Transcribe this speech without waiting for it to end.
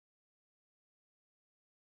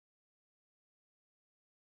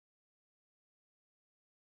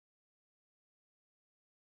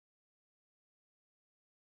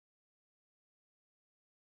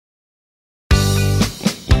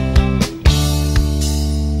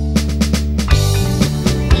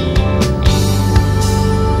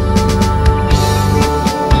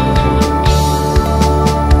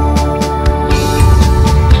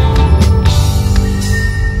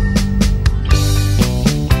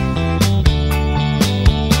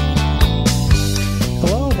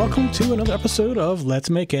to another episode of Let's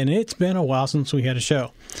Make It. And it's been a while since we had a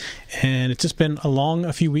show, and it's just been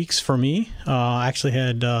a few weeks for me. I actually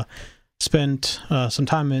had spent some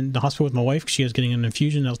time in the hospital with my wife. She was getting an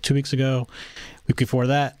infusion. That was 2 weeks ago. Week before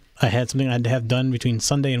that, I had something I had to have done between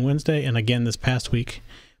Sunday and Wednesday, and again this past week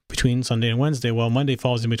between Sunday and Wednesday. Well, Monday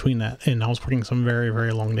falls in between that, and I was working some very,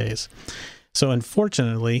 very long days. So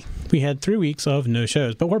unfortunately, we had 3 weeks of no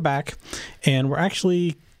shows, but we're back, and we're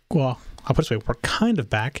actually, well, I'll put it this way, we're kind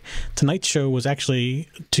of back. Tonight's show was actually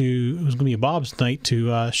it was going to be Bob's night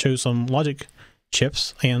to show some logic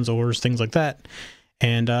chips, ANDs, ORs, things like that,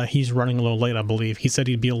 and he's running a little late, I believe. He said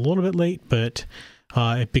he'd be a little bit late, but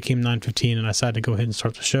it became 9:15, and I decided to go ahead and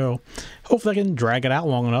start the show. Hopefully I can drag it out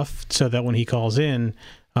long enough so that when he calls in,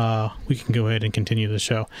 we can go ahead and continue the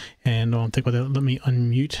show. And I think let me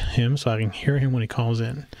unmute him so I can hear him when he calls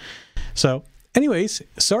in. So anyways,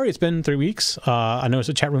 sorry it's been 3 weeks. I noticed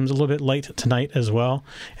the chat room's a little bit late tonight as well,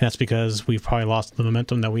 and that's because we've probably lost the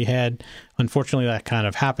momentum that we had. Unfortunately, that kind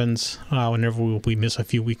of happens whenever we miss a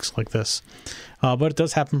few weeks like this. But it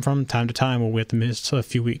does happen from time to time where we have to miss a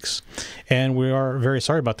few weeks, and we are very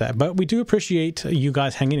sorry about that. But we do appreciate you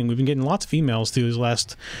guys hanging in. We've been getting lots of emails through these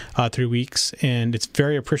last 3 weeks, and it's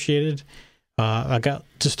very appreciated. I got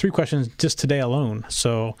just 3 questions just today alone,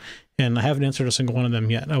 and I haven't answered a single one of them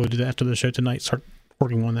yet. I would do that after the show tonight, start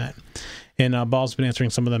working on that. And Bob's been answering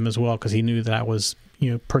some of them as well, because he knew that I was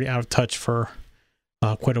pretty out of touch for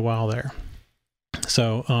quite a while there.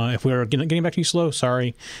 So if we're getting back to you slow,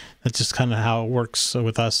 sorry. That's just kind of how it works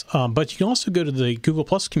with us. But you can also go to the Google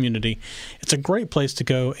Plus community. It's a great place to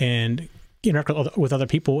go and interact with other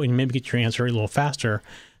people and maybe get your answer a little faster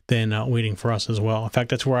than waiting for us as well. In fact,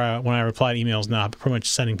 that's where when I reply to emails now, I'm pretty much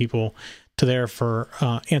sending people to there for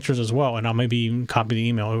answers as well. And I'll maybe even copy the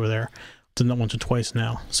email over there. I've done that once or twice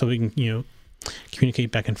now, so we can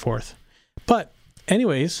communicate back and forth. But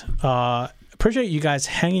anyways, appreciate you guys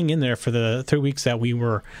hanging in there for the 3 weeks that we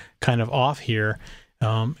were kind of off here.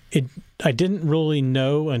 I didn't really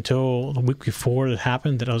know until the week before it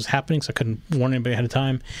happened that it was happening, so I couldn't warn anybody ahead of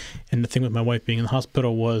time. And the thing with my wife being in the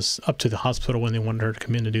hospital was up to the hospital when they wanted her to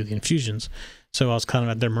come in to do the infusions. So I was kind of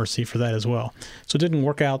at their mercy for that as well. So it didn't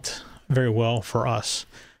work out very well for us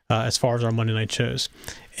as far as our Monday night shows.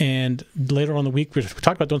 And later on in the week, we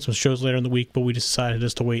talked about doing some shows later in the week, but we decided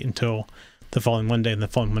just to wait until the following Monday, and the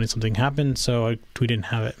following Monday something happened, so we didn't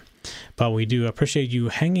have it. But we do appreciate you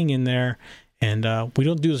hanging in there, and we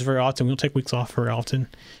don't do this very often. We don't take weeks off very often,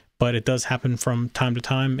 but it does happen from time to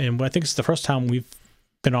time, and I think it's the first time we've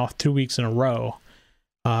been off 2 weeks in a row,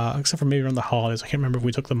 except for maybe around the holidays. I can't remember if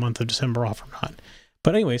we took the month of December off or not.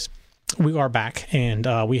 But anyways, we are back, and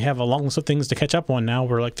we have a long list of things to catch up on now.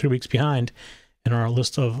 We're like 3 weeks behind in our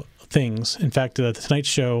list of things. In fact, the tonight's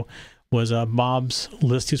show was Bob's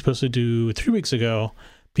list he was supposed to do 3 weeks ago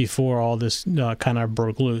before all this kind of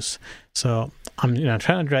broke loose. So I'm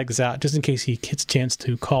trying to drag this out just in case he gets a chance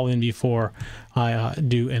to call in before I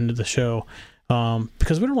do end the show.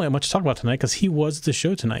 Because we don't really have much to talk about tonight because he was the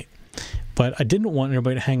show tonight. But I didn't want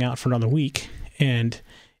everybody to hang out for another week and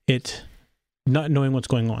it not knowing what's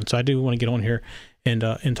going on. So I do want to get on here and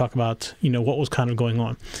talk about what was kind of going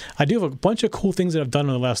on. I do have a bunch of cool things that I've done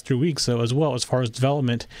in the last 3 weeks, though, as well as far as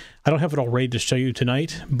development. I don't have it all ready to show you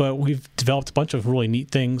tonight, but we've developed a bunch of really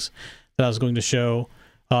neat things that I was going to show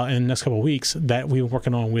in the next couple of weeks that we were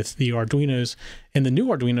working on with the Arduinos. And the new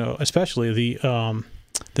Arduino, especially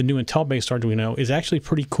the new Intel-based Arduino, is actually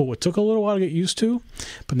pretty cool. It took a little while to get used to,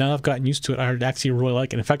 but now I've gotten used to it, I actually really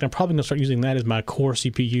like it. In fact, I'm probably going to start using that as my core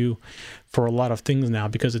CPU for a lot of things now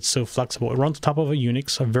because it's so flexible. It runs on top of a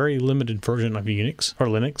Unix, a very limited version of Unix or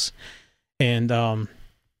Linux, and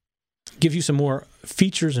gives you some more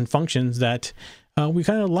features and functions that we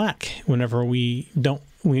kind of lack whenever we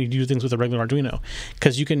do things with a regular Arduino,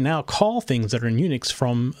 because you can now call things that are in Unix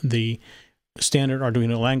from the standard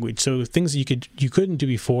Arduino language. So things that you couldn't do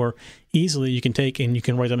before easily, you can take and you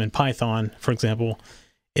can write them in Python, for example,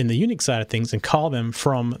 in the Unix side of things, and call them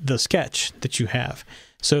from the sketch that you have.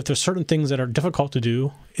 So if there's certain things that are difficult to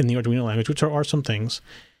do in the Arduino language, which are some things,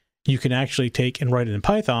 you can actually take and write it in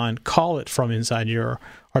Python, call it from inside your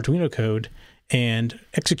Arduino code, and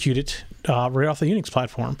execute it right off the Unix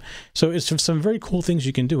platform. So it's some very cool things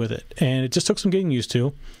you can do with it, and it just took some getting used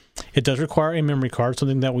to. It does require a memory card,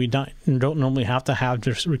 something that we don't normally have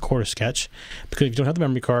to record a sketch, because if you don't have the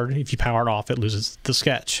memory card, if you power it off, it loses the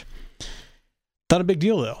sketch. Not a big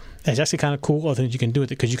deal, though. It's actually kind of cool other things you can do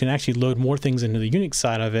with it, because you can actually load more things into the Unix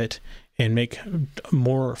side of it and make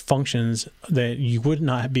more functions that you would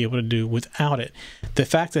not be able to do without it. The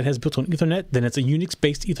fact that it has built-in Ethernet, then it's a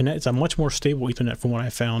Unix-based Ethernet. It's a much more stable Ethernet from what I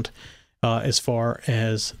found as far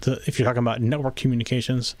as if you're talking about network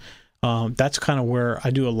communications. That's kind of where I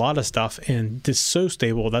do a lot of stuff, and it's so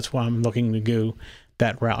stable. That's why I'm looking to go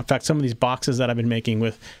that route. In fact, some of these boxes that I've been making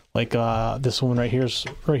with, like this one here's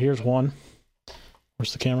one.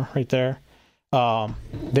 Where's the camera? Right there.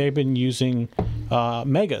 They've been using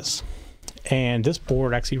Megas, and this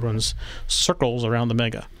board actually runs circles around the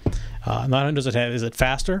Mega. Not only is it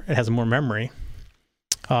faster, it has more memory.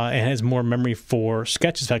 It has more memory for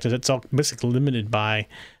sketches. In fact, it's all basically limited by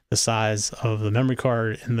the size of the memory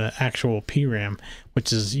card and the actual PRAM,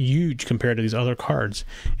 which is huge compared to these other cards.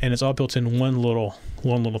 And it's all built in one little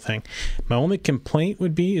thing. My only complaint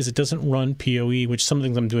would be is it doesn't run PoE, which some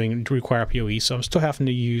things I'm doing require PoE. So I'm still having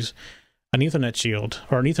to use an Ethernet shield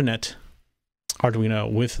or an Ethernet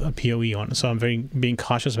Arduino with a PoE on it. So I'm being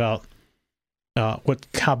cautious about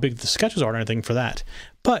how big the sketches are and everything for that.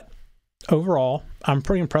 But overall, I'm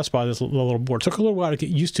pretty impressed by this little board. It took a little while to get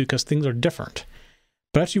used to because things are different.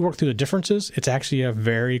 But as you work through the differences, it's actually a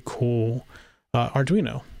very cool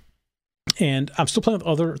Arduino. And I'm still playing with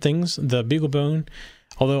other things. The BeagleBone,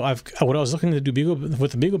 although what I was looking to do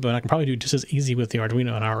with the BeagleBone, I can probably do just as easy with the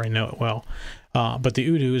Arduino, and I already know it well. But the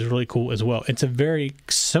Udo is really cool as well. It's a very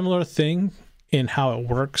similar thing in how it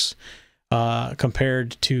works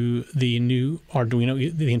compared to the new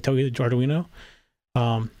Arduino, the Intel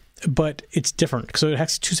Arduino. But it's different. So it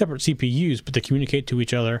has two separate CPUs, but they communicate to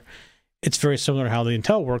each other. It's very similar to how the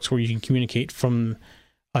Intel works, where you can communicate from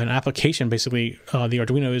an application. Basically, the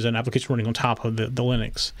Arduino is an application running on top of the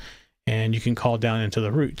Linux, and you can call down into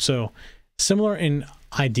the root. So similar in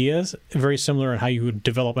ideas, very similar in how you would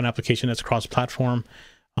develop an application that's cross-platform.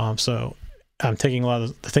 So I'm taking a lot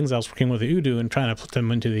of the things I was working with the Udo and trying to put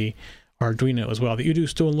them into the Arduino as well. The Udo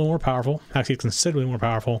is still a little more powerful, actually considerably more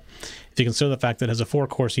powerful, if you consider the fact that it has a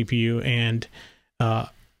 4-core CPU and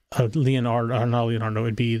Leonardo, or not Leonardo,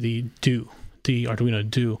 it'd be the Arduino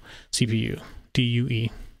Do CPU, DUE.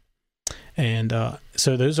 And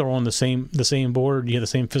so those are on the same board. You have the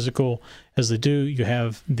same physical as the Do. You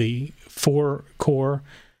have the 4-core,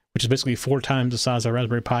 which is basically 4 times the size of a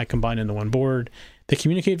Raspberry Pi combined into one board. They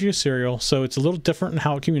communicate via serial, so it's a little different in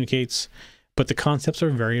how it communicates, but the concepts are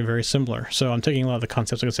very, very similar. So I'm taking a lot of the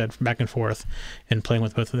concepts, like I said, back and forth and playing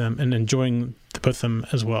with both of them and enjoying both of them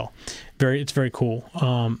as well. It's very cool.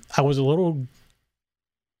 I was a little,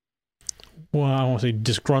 well, I don't want to say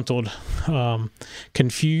disgruntled,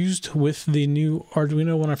 confused with the new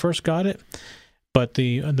Arduino when I first got it. But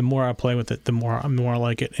the more I play with it, the more I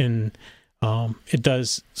like it, and it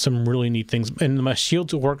does some really neat things. And my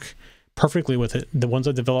shields work perfectly with it. The ones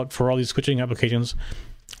I developed for all these switching applications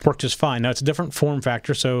work just fine. Now it's a different form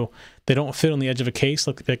factor, so they don't fit on the edge of a case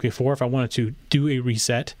like before. If I wanted to do a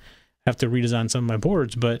reset, I have to redesign some of my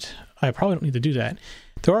boards, but I probably don't need to do that.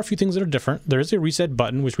 There are a few things that are different. There is a reset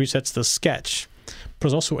button, which resets the sketch, but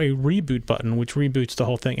there's also a reboot button, which reboots the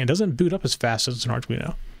whole thing. It doesn't boot up as fast as an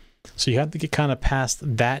Arduino, so you have to get kind of past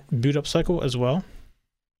that boot up cycle as well.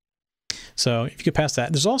 So if you get past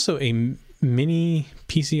that, there's also a mini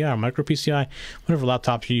PCI or micro PCI, whatever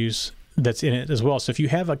laptop you use, that's in it as well. So if you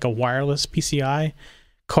have like a wireless PCI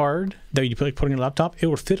card that you put on your laptop, it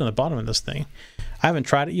will fit on the bottom of this thing. I haven't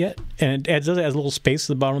tried it yet, and it does have a little space at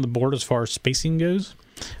the bottom of the board as far as spacing goes,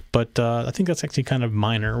 but I think that's actually kind of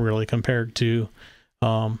minor, really, compared to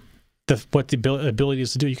what the ability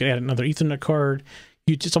is to do. You could add another Ethernet card.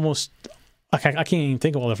 You just almost, I can't even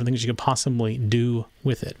think of all the different things you could possibly do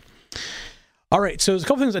with it. All right, so there's a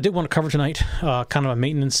couple things I did want to cover tonight, kind of a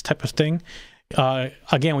maintenance type of thing.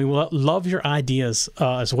 Again, we will love your ideas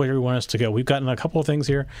as to where you want us to go. We've gotten a couple of things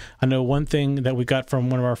here. I know one thing that we got from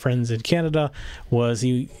one of our friends in Canada was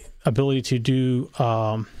the ability to do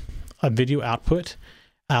a video output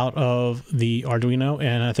out of the Arduino,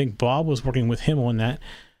 and I think Bob was working with him on that,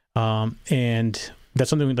 and that's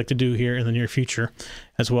something we'd like to do here in the near future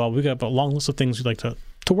as well. We've got a long list of things we'd like to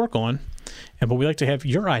work on, but we'd like to have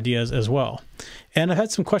your ideas as well. And I've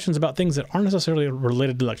had some questions about things that aren't necessarily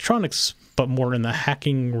related to electronics, but more in the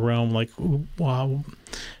hacking realm, like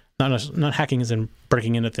not hacking as in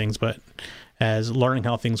breaking into things, but as learning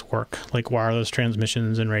how things work, like wireless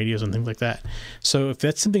transmissions and radios and things like that. So if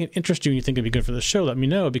that's something that interests you and you think it'd be good for the show, let me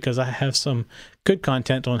know, because I have some good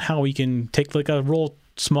content on how we can take like a real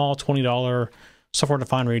small $20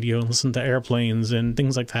 software-defined radio and listen to airplanes and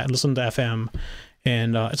things like that, listen to FM.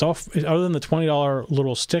 And it's all, other than the $20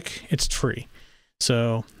 little stick, it's free.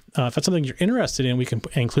 So if that's something you're interested in, we can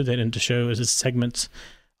include that into shows as segments.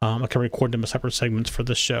 I can record them as separate segments for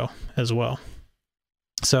this show as well.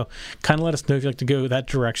 So kind of let us know if you'd like to go that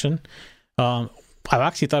direction. I've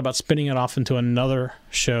actually thought about spinning it off into another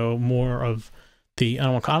show, more of the, I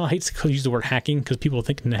don't hate to use the word hacking because people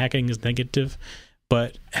think hacking is negative,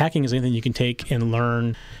 but hacking is anything you can take and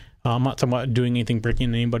learn I'm not talking about doing anything, breaking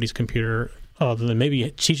into anybody's computer, other than maybe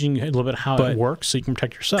teaching you a little bit how it works so you can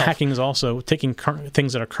protect yourself. Hacking is also taking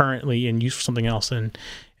things that are currently in use for something else and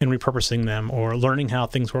repurposing them, or learning how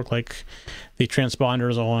things work, like the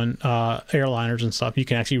transponders on airliners and stuff. You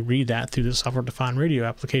can actually read that through the software-defined radio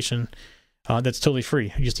application. That's totally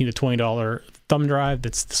free. You just need a $20 thumb drive.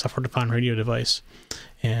 That's the software-defined radio device.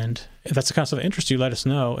 And if that's the kind of stuff that interests you, let us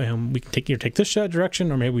know, and we can take this show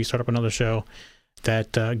direction, or maybe we start up another show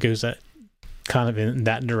that goes that kind of in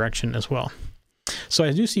that direction as well. So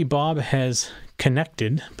I do see Bob has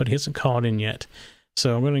connected, but he hasn't called in yet.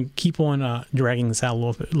 So I'm going to keep on dragging this out a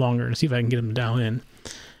little bit longer to see if I can get him to dial in.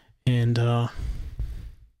 And I'm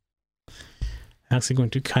actually going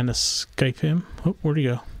to kind of Skype him. Oh, where'd he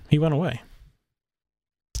go? He went away.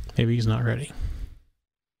 Maybe he's not ready.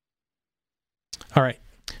 All right.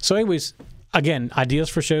 So anyways, again, ideas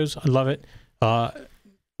for shows. I love it.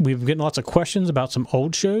 We've been getting lots of questions about some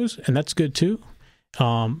old shows, and that's good too.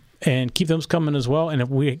 And keep those coming as well. And if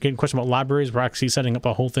we get a question about libraries, we're actually setting up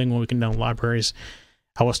a whole thing where we can download libraries.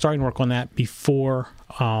 I was starting to work on that before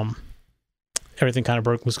everything kind of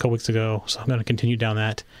broke a couple weeks ago, so I'm going to continue down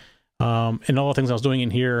that. And all the things I was doing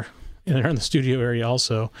in here, in the studio area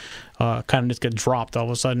also, kind of just get dropped all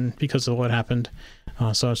of a sudden because of what happened.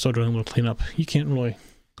 So I'm still doing a little cleanup. You can't really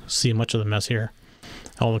see much of the mess here,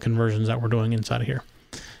 all the conversions that we're doing inside of here.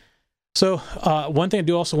 So one thing I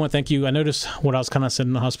do also want to thank you. I noticed when I was kind of sitting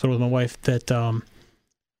in the hospital with my wife that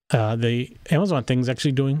the Amazon thing's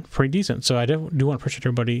actually doing pretty decent. So I do want to appreciate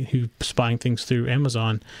everybody who's buying things through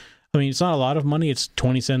Amazon. I mean, it's not a lot of money. It's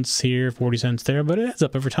 20 cents here, 40 cents there, but it adds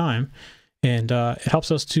up over time. And it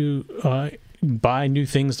helps us to buy new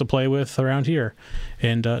things to play with around here,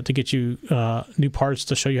 and to get you new parts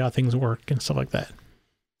to show you how things work and stuff like that.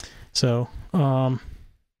 So I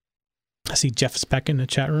see Jeff is back in the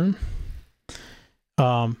chat room.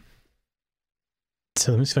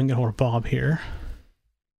 So let me see if I can get hold of Bob here.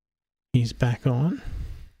 He's back on.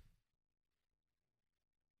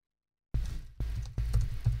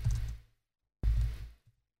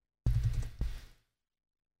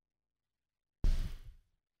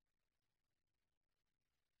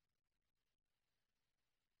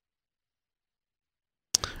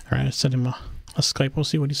 All right, I sent him a Skype. We'll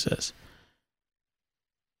see what he says.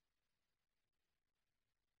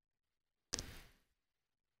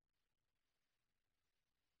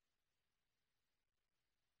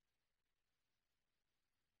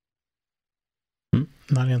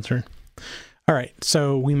 Not answering. All right,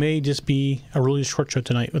 so we may just be a really short show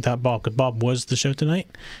tonight without Bob, because Bob was the show tonight.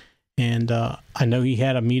 And I know he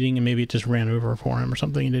had a meeting and maybe it just ran over for him or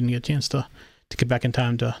something. He didn't get a chance to get back in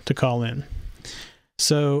time to call in.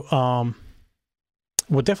 So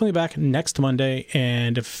we're definitely back next Monday,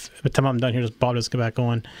 and if by the time I'm done here, Bob doesn't get back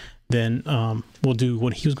on, then we'll do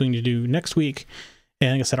what he was going to do next week.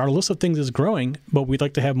 And like I said, our list of things is growing, but we'd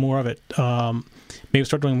like to have more of it. Maybe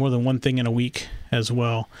start doing more than one thing in a week as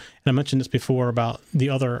well. And I mentioned this before about the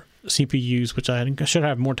other CPUs, which I should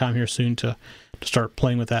have more time here soon to start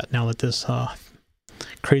playing with that now that this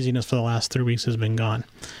craziness for the last 3 weeks has been gone.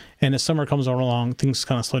 And as summer comes along, things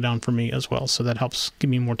kind of slow down for me as well. So that helps give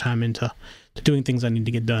me more time into doing things I need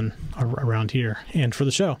to get done around here and for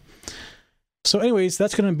the show. So anyways,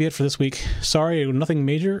 that's going to be it for this week. Sorry, nothing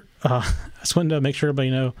major. I just wanted to make sure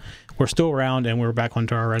everybody know we're still around and we're back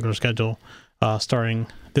onto our regular schedule starting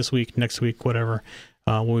this week, next week, whatever.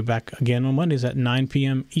 We'll be back again on Mondays at 9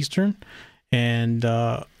 p.m. Eastern. And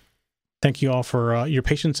thank you all for your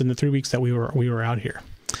patience in the 3 weeks that we were out here.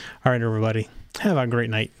 All right, everybody. Have a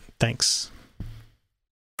great night. Thanks.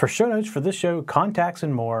 For show notes for this show, contacts,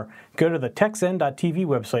 and more, go to the TechZen.tv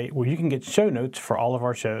website where you can get show notes for all of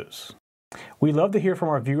our shows. We love to hear from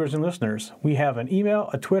our viewers and listeners. We have an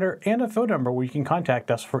email, a Twitter, and a phone number where you can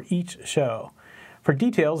contact us for each show. For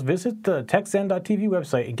details, visit the TechZen.tv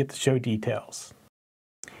website and get the show details.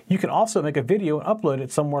 You can also make a video and upload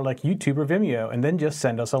it somewhere like YouTube or Vimeo, and then just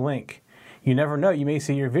send us a link. You never know, you may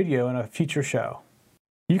see your video in a future show.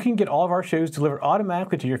 You can get all of our shows delivered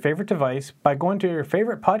automatically to your favorite device by going to your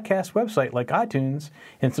favorite podcast website like iTunes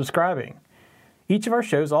and subscribing. Each of our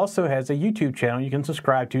shows also has a YouTube channel you can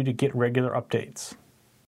subscribe to get regular updates.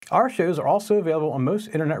 Our shows are also available on most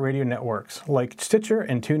internet radio networks like Stitcher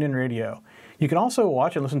and TuneIn Radio. You can also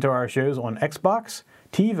watch and listen to our shows on Xbox,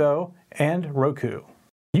 TiVo, and Roku.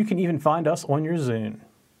 You can even find us on your Zune.